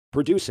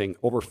Producing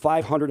over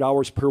 500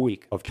 hours per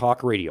week of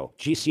talk radio,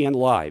 GCN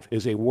Live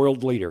is a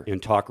world leader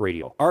in talk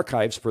radio.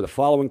 Archives for the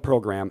following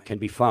program can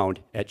be found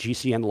at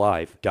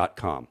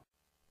gcnlive.com.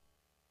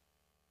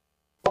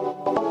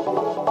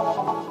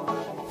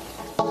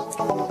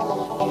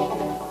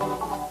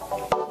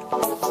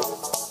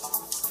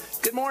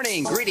 Good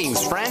morning,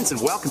 greetings, friends, and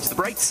welcome to The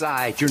Bright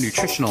Side, your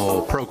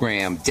nutritional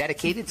program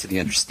dedicated to the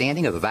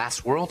understanding of the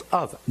vast world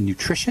of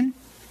nutrition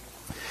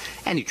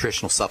and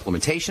nutritional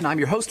supplementation. I'm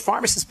your host,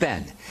 Pharmacist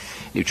Ben,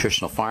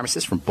 nutritional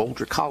pharmacist from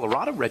Boulder,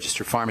 Colorado,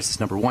 registered pharmacist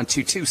number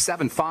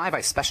 12275.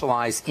 I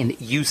specialize in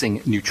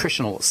using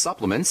nutritional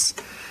supplements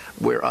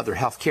where other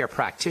healthcare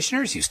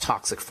practitioners use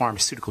toxic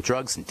pharmaceutical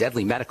drugs and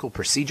deadly medical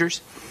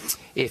procedures.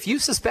 If you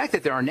suspect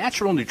that there are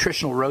natural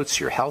nutritional roads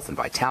to your health and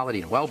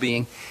vitality and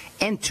well-being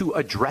and to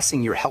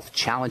addressing your health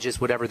challenges,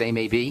 whatever they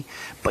may be,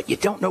 but you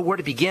don't know where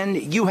to begin,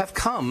 you have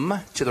come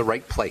to the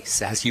right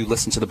place. As you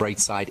listen to The Bright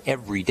Side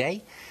every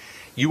day,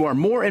 you are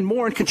more and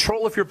more in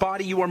control of your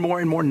body. You are more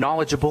and more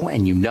knowledgeable,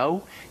 and you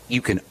know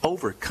you can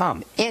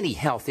overcome any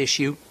health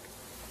issue.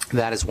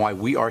 That is why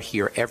we are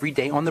here every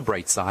day on The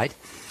Bright Side,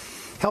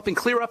 helping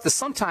clear up the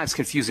sometimes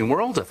confusing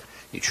world of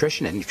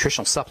nutrition and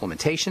nutritional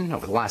supplementation.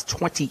 Over the last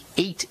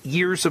 28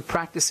 years of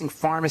practicing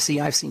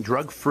pharmacy, I've seen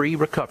drug-free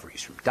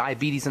recoveries from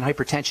diabetes and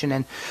hypertension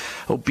and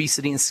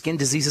obesity and skin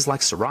diseases like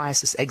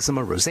psoriasis,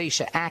 eczema,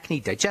 rosacea, acne,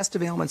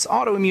 digestive ailments,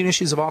 autoimmune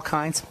issues of all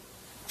kinds.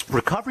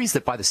 Recoveries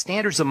that by the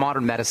standards of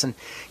modern medicine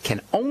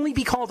can only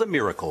be called a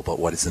miracle, but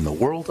what is in the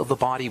world of the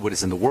body, what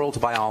is in the world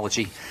of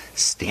biology,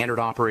 standard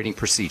operating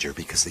procedure,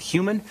 because the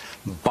human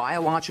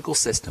biological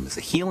system is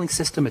a healing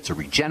system, it's a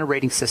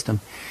regenerating system.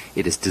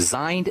 It is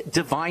designed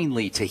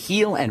divinely to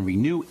heal and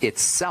renew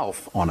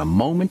itself on a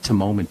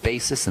moment-to-moment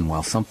basis, and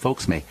while some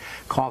folks may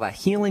call that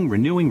healing,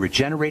 renewing,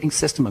 regenerating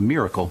system a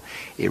miracle,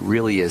 it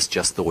really is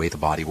just the way the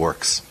body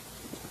works.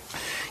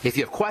 If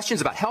you have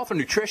questions about health or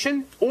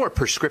nutrition or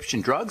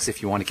prescription drugs,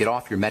 if you want to get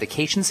off your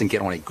medications and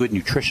get on a good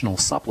nutritional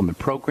supplement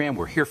program,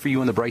 we're here for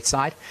you on The Bright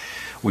Side.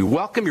 We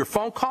welcome your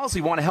phone calls. We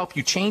want to help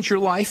you change your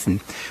life,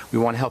 and we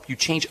want to help you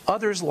change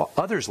others'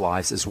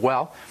 lives as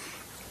well.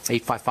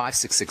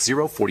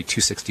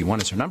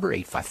 855-660-4261 is our number.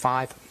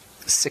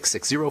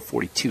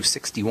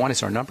 855-660-4261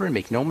 is our number, and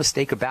make no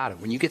mistake about it.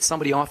 When you get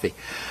somebody off a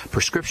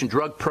prescription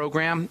drug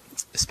program,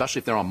 especially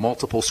if they're on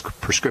multiple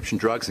prescription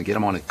drugs, and get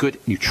them on a good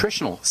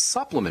nutritional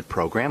supplement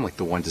program like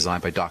the one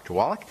designed by Dr.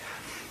 Wallach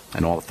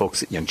and all the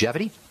folks at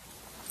Longevity,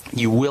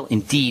 you will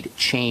indeed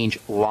change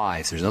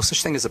lives. There's no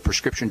such thing as a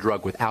prescription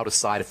drug without a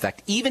side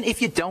effect, even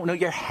if you don't know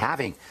you're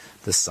having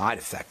the side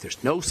effect.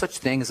 There's no such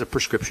thing as a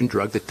prescription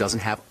drug that doesn't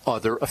have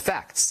other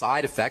effects.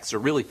 Side effects are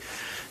really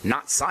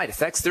not side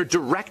effects, they're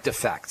direct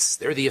effects.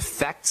 They're the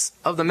effects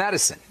of the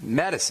medicine.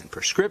 Medicine,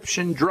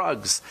 prescription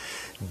drugs,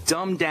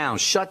 dumb down,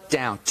 shut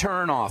down,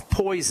 turn off,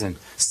 poison,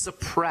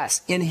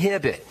 suppress,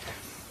 inhibit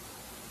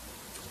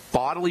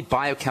bodily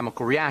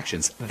biochemical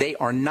reactions. They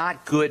are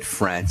not good,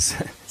 friends.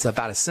 It's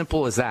about as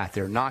simple as that.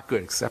 They're not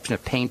good, exception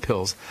of pain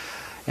pills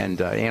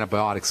and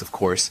antibiotics, of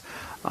course,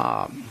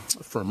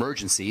 for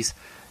emergencies.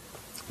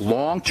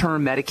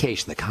 Long-term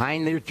medication, the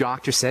kind that your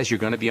doctor says you're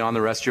going to be on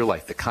the rest of your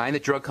life, the kind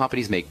that drug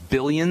companies make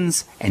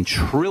billions and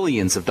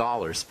trillions of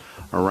dollars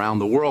around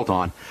the world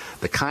on,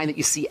 the kind that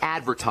you see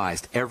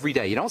advertised every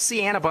day. You don't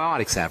see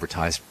antibiotics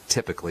advertised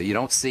typically. You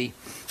don't see,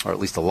 or at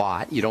least a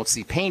lot, you don't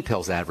see pain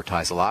pills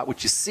advertised a lot.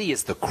 What you see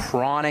is the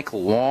chronic,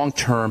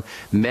 long-term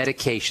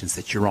medications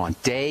that you're on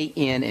day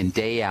in and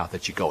day out,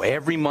 that you go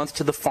every month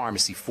to the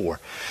pharmacy for,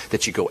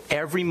 that you go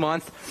every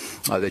month,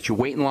 that you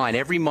wait in line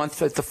every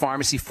month at the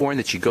pharmacy for, and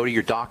that you go to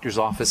your doctor's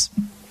office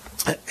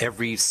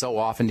every so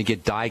often to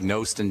get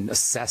diagnosed and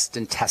assessed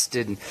and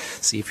tested and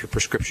see if your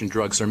prescription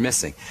drugs are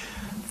missing.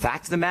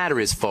 Fact of the matter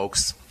is,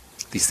 folks,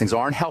 these things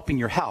aren't helping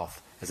your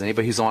health. As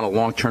anybody who's on a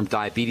long-term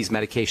diabetes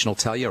medication will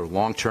tell you, or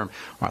long-term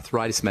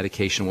arthritis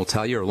medication will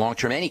tell you, or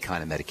long-term any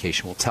kind of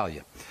medication will tell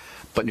you.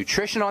 But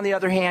nutrition, on the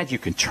other hand, you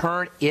can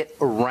turn it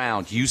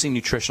around using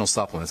nutritional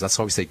supplements. That's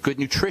why we say good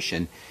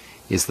nutrition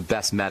is the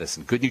best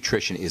medicine. Good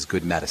nutrition is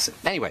good medicine.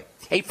 Anyway,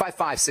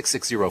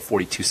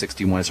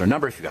 855-660-4261 is our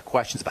number. If you've got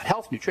questions about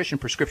health, nutrition,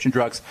 prescription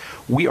drugs,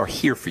 we are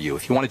here for you.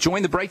 If you want to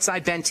join the Bright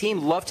Side Ben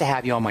team, love to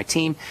have you on my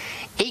team.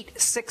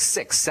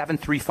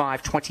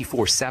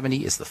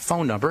 866-735-2470 is the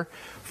phone number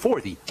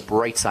for the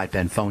Bright Side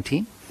Ben phone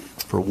team.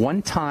 For a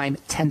one-time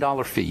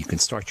 $10 fee, you can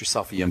start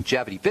yourself a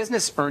longevity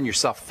business, earn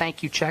yourself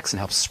thank you checks, and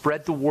help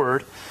spread the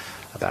word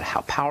about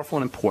how powerful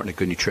and important a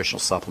good nutritional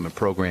supplement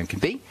program can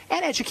be,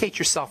 and educate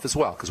yourself as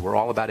well, because we're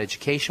all about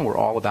education, we're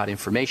all about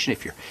information.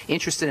 If you're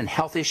interested in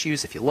health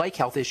issues, if you like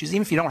health issues,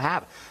 even if you don't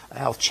have a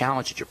health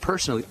challenge that you're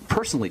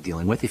personally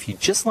dealing with, if you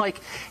just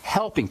like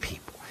helping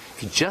people,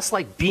 if you just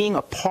like being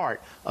a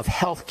part of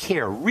health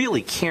care,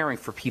 really caring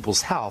for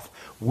people's health,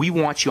 we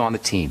want you on the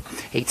team.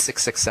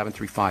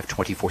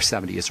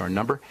 866-735-2470 is our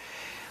number.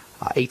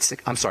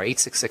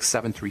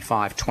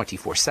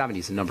 866-735-2470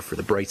 is the number for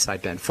the Bright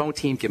Side Ben phone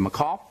team. Give them a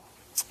call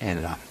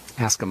and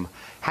ask them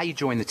how you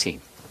join the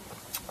team.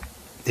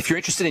 If you're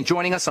interested in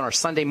joining us on our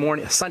Sunday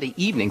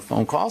evening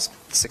phone calls,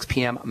 6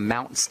 p.m.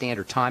 Mountain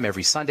Standard Time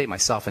every Sunday,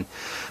 myself and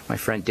my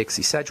friend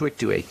Dixie Sedgwick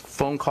do a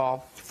phone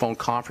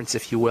conference,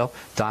 if you will.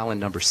 Dial in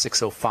number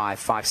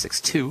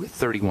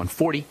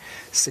 605-562-3140,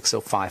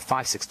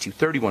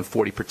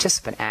 605-562-3140,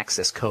 participant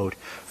access code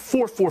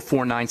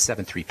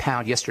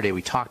 444-973-pound. Yesterday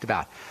we talked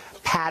about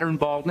pattern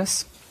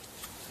baldness.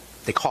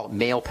 They call it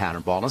male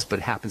pattern baldness, but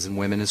it happens in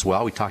women as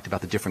well. We talked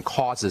about the different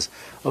causes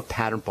of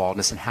pattern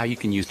baldness and how you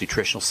can use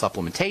nutritional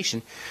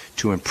supplementation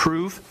to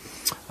improve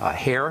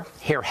hair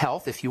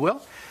health, if you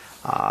will.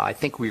 I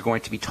think we're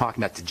going to be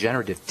talking about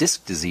degenerative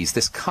disc disease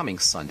this coming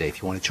Sunday.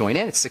 If you want to join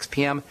in at 6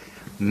 p.m.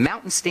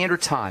 Mountain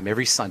Standard Time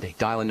every Sunday,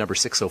 dial in number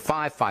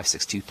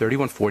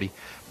 605-562-3140,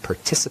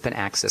 participant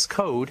access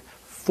code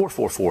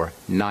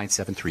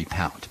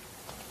 444-973-pound.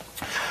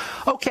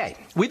 Okay,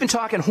 we've been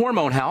talking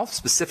hormone health,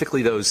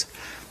 specifically those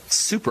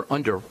super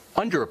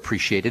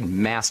underappreciated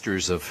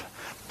masters of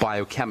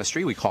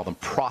biochemistry. We call them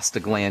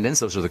prostaglandins.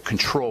 Those are the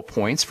control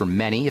points for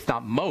many, if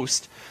not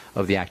most,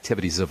 of the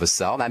activities of a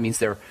cell. That means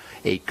they're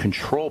a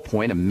control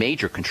point, a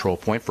major control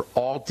point for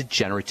all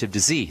degenerative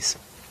disease.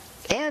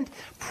 And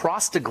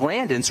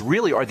prostaglandins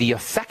really are the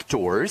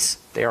effectors.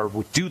 They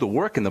do the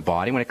work in the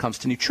body when it comes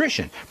to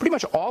nutrition. Pretty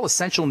much all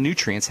essential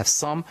nutrients have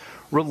some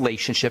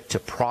relationship to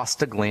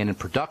prostaglandin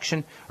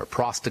production or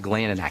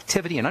prostaglandin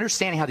activity. And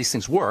understanding how these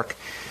things work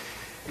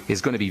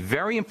is going to be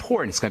very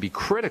important. It's going to be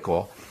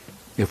critical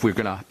if we're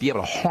going to be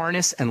able to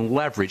harness and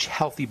leverage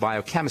healthy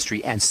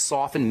biochemistry and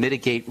soften,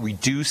 mitigate,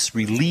 reduce,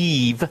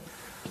 relieve the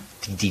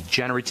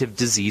degenerative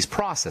disease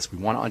process. We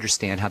want to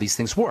understand how these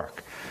things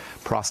work.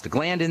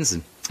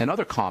 Prostaglandins and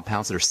other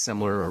compounds that are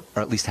similar, or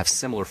at least have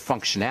similar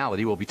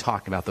functionality, we'll be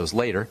talking about those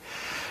later.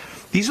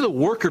 These are the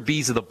worker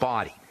bees of the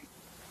body.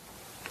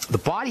 The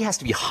body has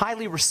to be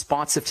highly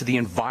responsive to the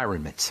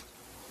environment.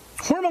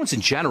 Hormones in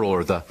general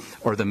are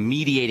the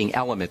mediating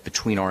element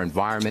between our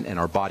environment and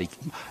our body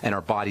and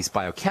our body's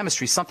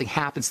biochemistry. Something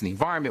happens in the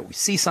environment. We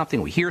see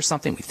something, we hear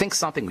something, we think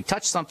something, we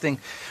touch something,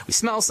 we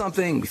smell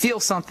something, we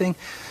feel something,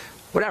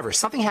 whatever.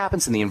 Something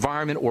happens in the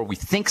environment, or we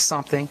think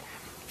something,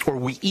 or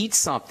we eat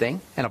something,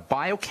 and a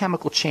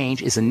biochemical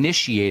change is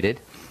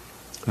initiated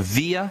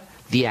via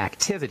the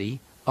activity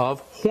of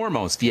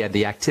hormones, via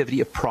the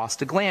activity of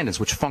prostaglandins,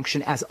 which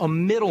function as a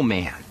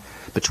middleman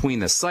between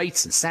the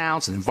sights and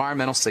sounds and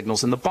environmental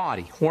signals in the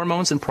body.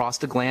 Hormones and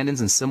prostaglandins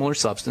and similar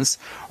substance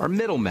are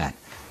middlemen.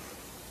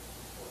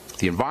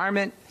 The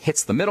environment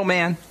hits the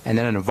middleman, and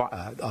then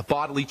a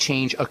bodily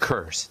change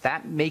occurs.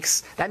 That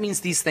means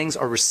these things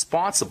are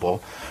responsible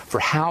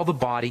for how the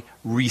body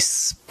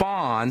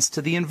responds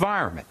to the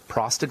environment.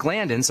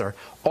 Prostaglandins are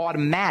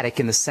automatic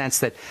in the sense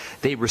that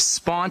they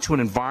respond to an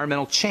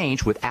environmental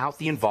change without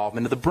the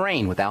involvement of the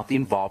brain, without the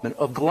involvement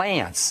of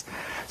glands.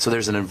 So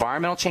there's an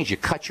environmental change. You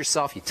cut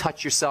yourself, you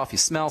touch yourself, you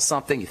smell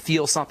something, you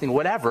feel something,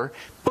 whatever.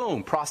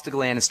 Boom,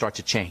 prostaglandins start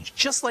to change.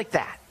 Just like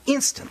that,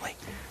 instantly.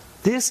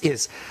 This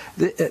is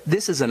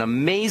an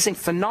amazing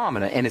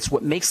phenomenon, and it's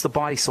what makes the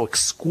body so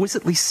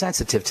exquisitely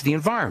sensitive to the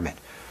environment.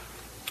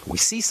 We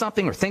see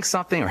something or think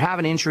something or have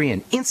an injury,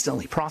 and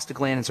instantly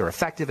prostaglandins are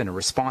effective and a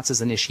response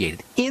is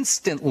initiated.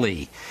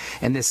 Instantly.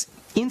 And this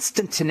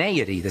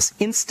instantaneity, this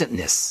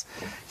instantness,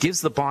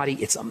 gives the body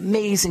its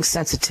amazing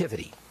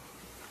sensitivity.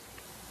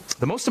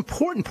 The most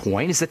important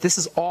point is that this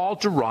is all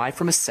derived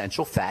from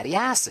essential fatty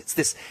acids.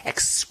 This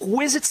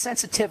exquisite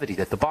sensitivity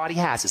that the body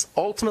has is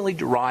ultimately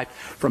derived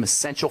from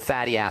essential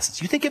fatty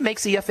acids. You think it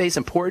makes EFAs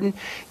important?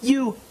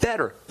 You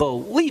better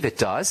believe it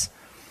does.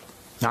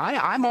 Now,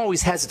 I'm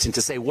always hesitant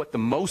to say what the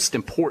most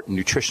important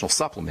nutritional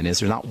supplement is.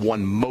 There's not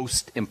one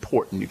most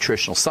important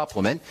nutritional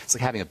supplement. It's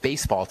like having a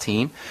baseball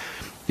team.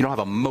 You don't have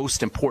a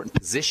most important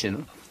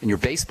position in your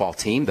baseball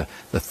team.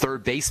 The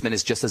third baseman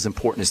is just as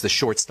important as the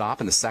shortstop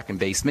and the second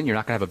baseman. You're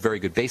not going to have a very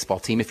good baseball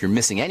team if you're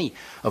missing any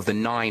of the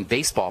 9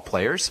 baseball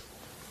players.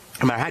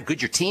 No matter how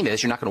good your team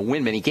is, you're not going to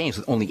win many games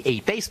with only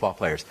 8 baseball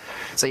players.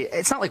 So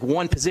it's not like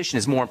one position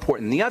is more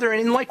important than the other.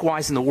 And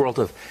likewise, in the world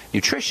of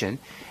nutrition,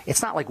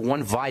 it's not like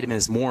one vitamin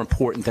is more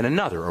important than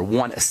another, or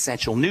one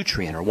essential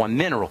nutrient or one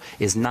mineral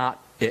is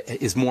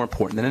more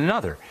important than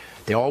another.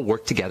 They all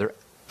work together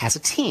as a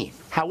team.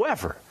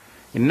 However,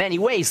 in many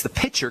ways, the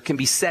pitcher can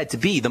be said to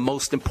be the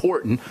most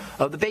important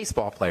of the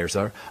baseball players,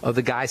 or of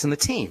the guys on the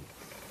team.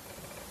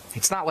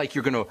 It's not like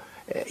you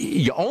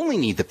only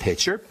need the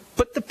pitcher,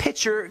 but the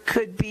pitcher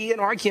an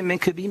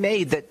argument could be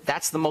made that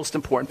that's the most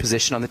important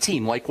position on the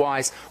team.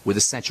 Likewise, with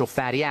essential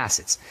fatty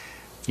acids.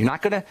 You're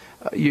not going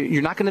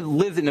to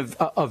live in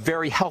a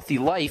very healthy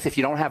life if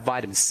you don't have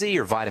vitamin C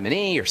or vitamin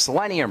E or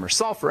selenium or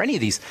sulfur, any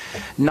of these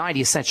 90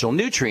 essential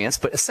nutrients,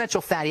 but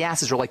essential fatty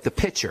acids are like the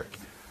pitcher.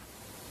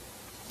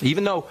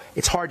 Even though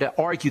it's hard to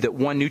argue that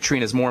one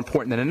nutrient is more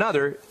important than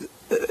another,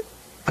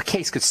 a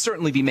case could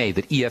certainly be made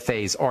that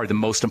EFAs are the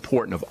most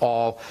important of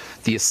all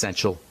the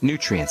essential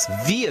nutrients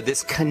via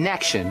this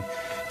connection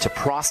to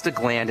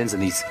prostaglandins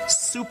and these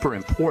super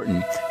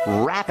important,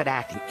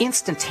 rapid-acting,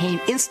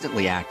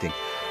 instantly acting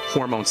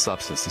hormone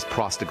substances, these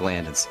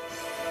prostaglandins.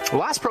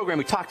 Last program,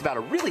 we talked about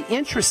a really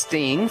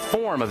interesting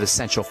form of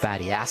essential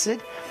fatty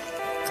acid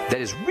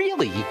that is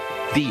really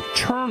the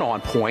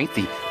turn-on point,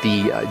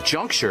 the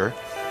juncture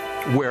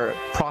where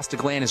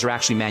prostaglandins are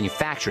actually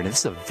manufactured. And this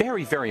is a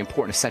very, very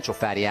important essential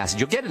fatty acid.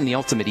 You'll get it in the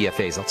Ultimate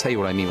EFAs. I'll tell you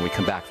what I mean when we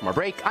come back from our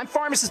break. I'm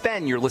Pharmacist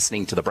Ben. You're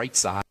listening to The Bright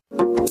Side.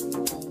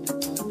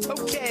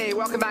 Okay,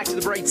 welcome back to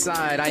The Bright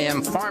Side. I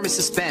am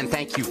Pharmacist Ben.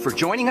 Thank you for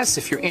joining us.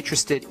 If you're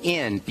interested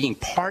in being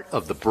part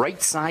of the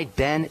Bright Side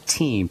Ben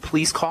team,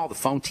 please call the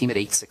phone team at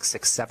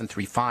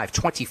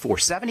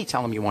 866-735-2470.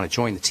 Tell them you want to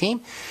join the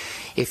team.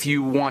 If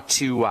you want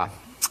to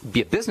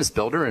be a business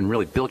builder and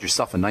really build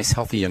yourself a nice,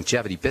 healthy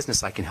longevity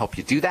business, I can help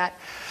you do that.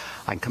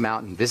 I can come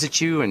out and visit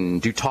you and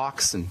do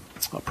talks and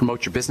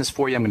promote your business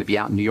for you. I'm going to be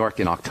out in New York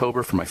in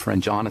October for my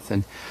friend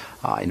Jonathan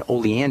in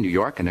Olean, New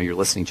York. I know you're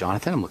listening,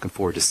 Jonathan. I'm looking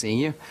forward to seeing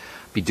you.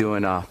 Be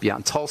out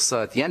in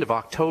Tulsa at the end of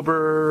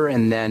October,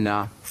 and then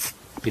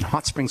be in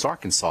Hot Springs,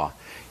 Arkansas in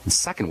the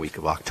second week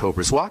of October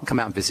as well. I can come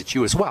out and visit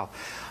you as well.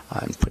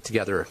 And if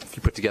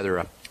you put together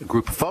a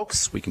group of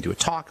folks, we can do a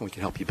talk and we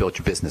can help you build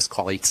your business.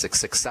 Call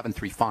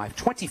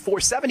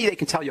 866-735-2470. They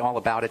can tell you all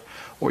about it.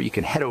 Or you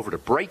can head over to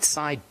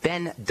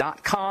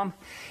brightsideben.com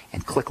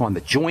and click on the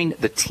Join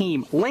the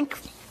Team link,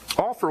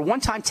 all for a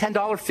one-time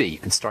 $10 fee. You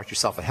can start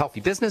yourself a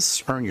healthy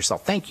business, earn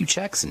yourself thank you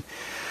checks, and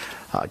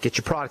get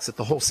your products at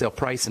the wholesale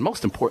price, and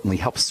most importantly,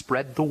 help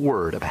spread the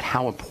word about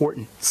how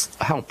important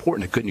a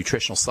good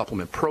nutritional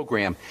supplement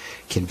program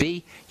can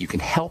be. You can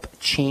help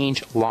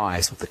change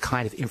lives with the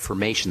kind of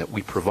information that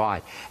we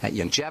provide at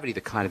Longevity, the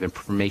kind of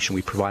information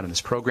we provide on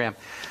this program,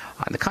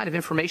 and the kind of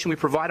information we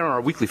provide on our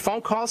weekly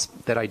phone calls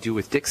that I do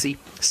with Dixie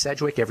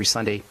Sedgwick every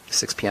Sunday,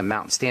 6 p.m.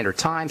 Mountain Standard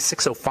Time.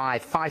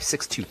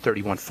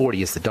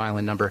 605-562-3140 is the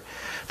dial-in number.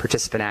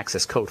 Participant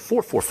access code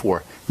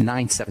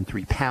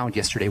 444-973-pound.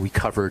 Yesterday we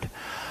covered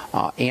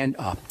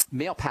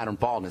male pattern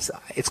baldness.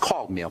 It's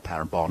called male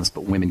pattern baldness,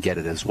 but women get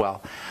it as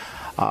well.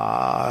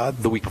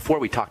 The week before,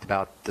 we talked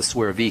about the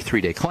Swear V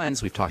 3-day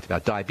cleanse. We've talked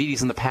about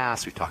diabetes in the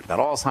past. We've talked about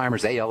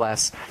Alzheimer's,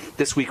 ALS.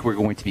 This week, we're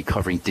going to be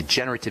covering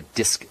degenerative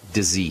disc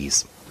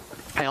disease.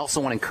 I also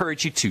want to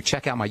encourage you to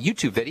check out my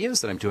YouTube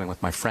videos that I'm doing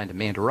with my friend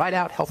Amanda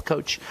Rideout, health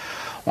coach,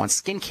 on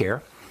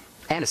skincare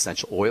and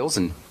essential oils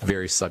and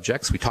various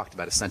subjects. We talked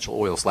about essential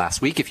oils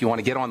last week. If you want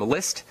to get on the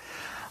list,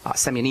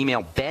 send me an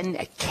email,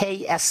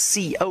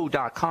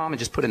 ben@ksco.com, and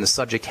just put in the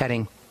subject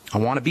heading, I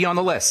want to be on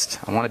the list.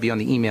 I want to be on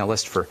the email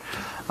list for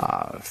the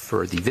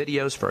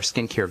videos, for our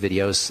skincare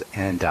videos.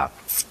 And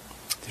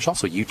there's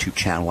also a YouTube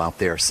channel out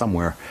there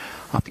somewhere.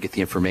 I'll have to get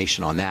the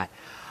information on that.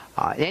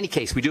 In any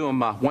case, we do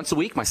them once a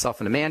week, myself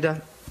and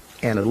Amanda.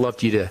 And I'd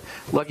love you to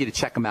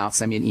check them out.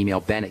 Send me an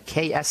email,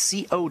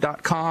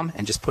 ben@ksco.com,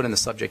 and just put in the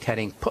subject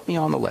heading, put me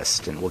on the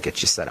list, and we'll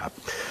get you set up.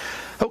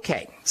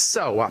 Okay,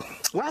 so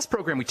last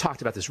program we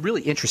talked about this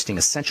really interesting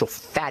essential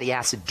fatty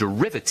acid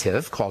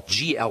derivative called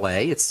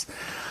GLA. It's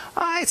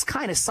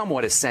kind of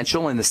somewhat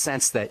essential in the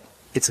sense that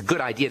it's a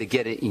good idea to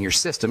get it in your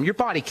system. Your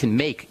body can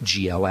make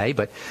GLA,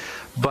 but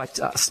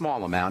a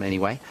small amount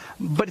anyway.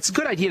 But it's a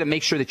good idea to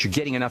make sure that you're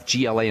getting enough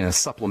GLA in a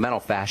supplemental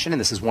fashion. And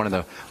this is one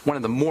of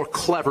the more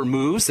clever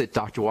moves that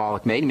Dr.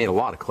 Wallach made. He made a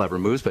lot of clever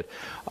moves, but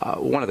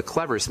one of the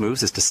cleverest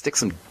moves is to stick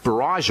some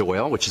borage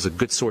oil, which is a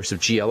good source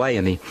of GLA,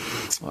 in the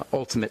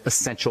ultimate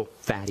essential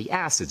fatty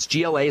acids.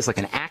 GLA is like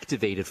an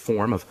activated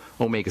form of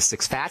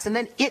omega-6 fats, and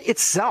then it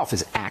itself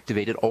is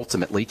activated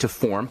ultimately to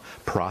form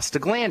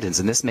prostaglandins.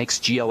 And this makes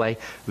GLA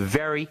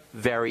very,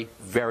 very,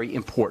 very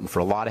important for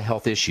a lot of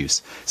health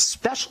issues,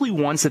 especially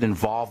ones that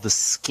involve the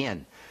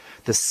skin.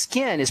 The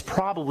skin is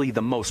probably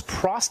the most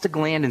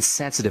prostaglandin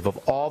sensitive of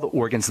all the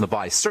organs in the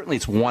body. Certainly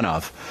it's one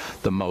of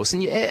the most,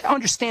 and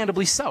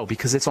understandably so,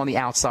 because it's on the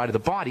outside of the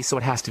body, so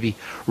it has to be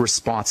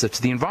responsive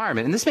to the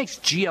environment. And this makes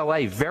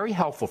GLA very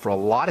helpful for a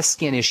lot of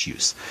skin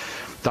issues.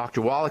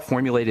 Dr. Wallach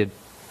formulated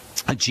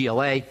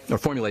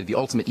formulated the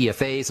Ultimate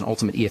EFAs and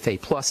Ultimate EFA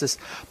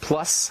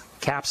Plus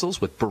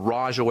capsules with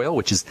borage oil,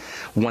 which is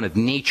one of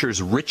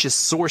nature's richest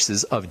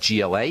sources of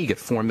GLA. You get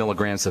 4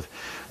 milligrams of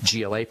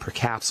GLA per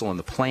capsule in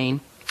the plain.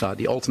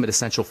 The Ultimate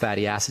Essential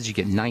Fatty Acids, you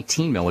get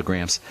 19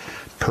 milligrams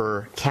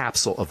per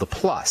capsule of the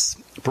Plus.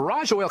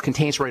 Borage oil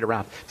contains right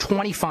around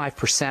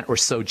 25% or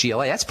so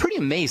GLA. That's pretty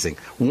amazing.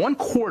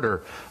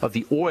 1/4 of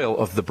the oil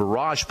of the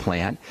borage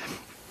plant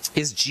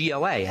is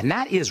GLA, and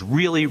that is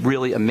really,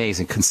 really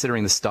amazing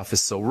considering the stuff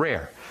is so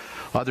rare.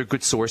 Other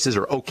good sources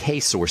or okay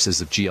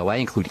sources of GLA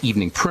include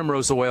evening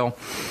primrose oil,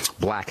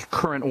 black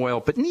currant oil,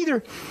 but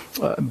neither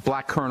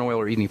black currant oil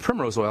or evening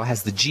primrose oil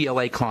has the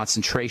GLA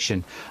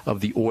concentration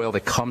of the oil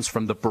that comes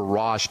from the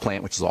borage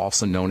plant, which is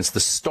also known as the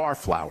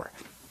starflower.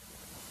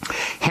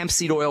 Hemp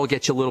seed oil will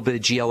get you a little bit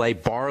of GLA.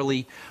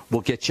 Barley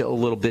will get you a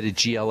little bit of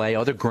GLA.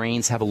 Other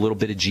grains have a little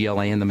bit of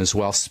GLA in them as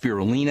well.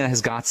 Spirulina has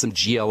got some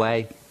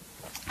GLA.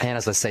 And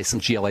as I say, some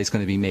GLA is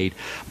going to be made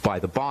by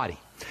the body.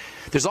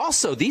 There's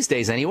also, these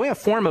days anyway, a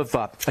form of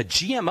a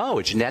GMO,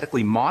 a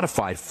genetically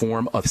modified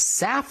form of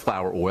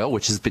safflower oil,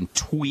 which has been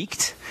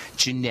tweaked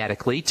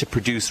genetically to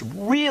produce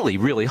really,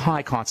 really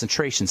high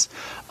concentrations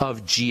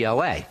of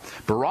GLA.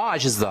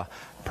 Borage is the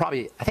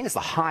probably, I think it's the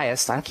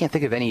highest. I can't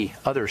think of any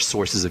other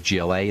sources of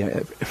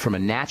GLA from a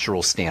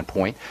natural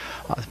standpoint.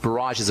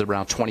 Barrage is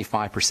around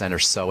 25% or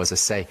so, as I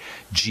say,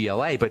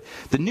 GLA. But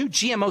the new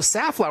GMO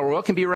safflower oil can be around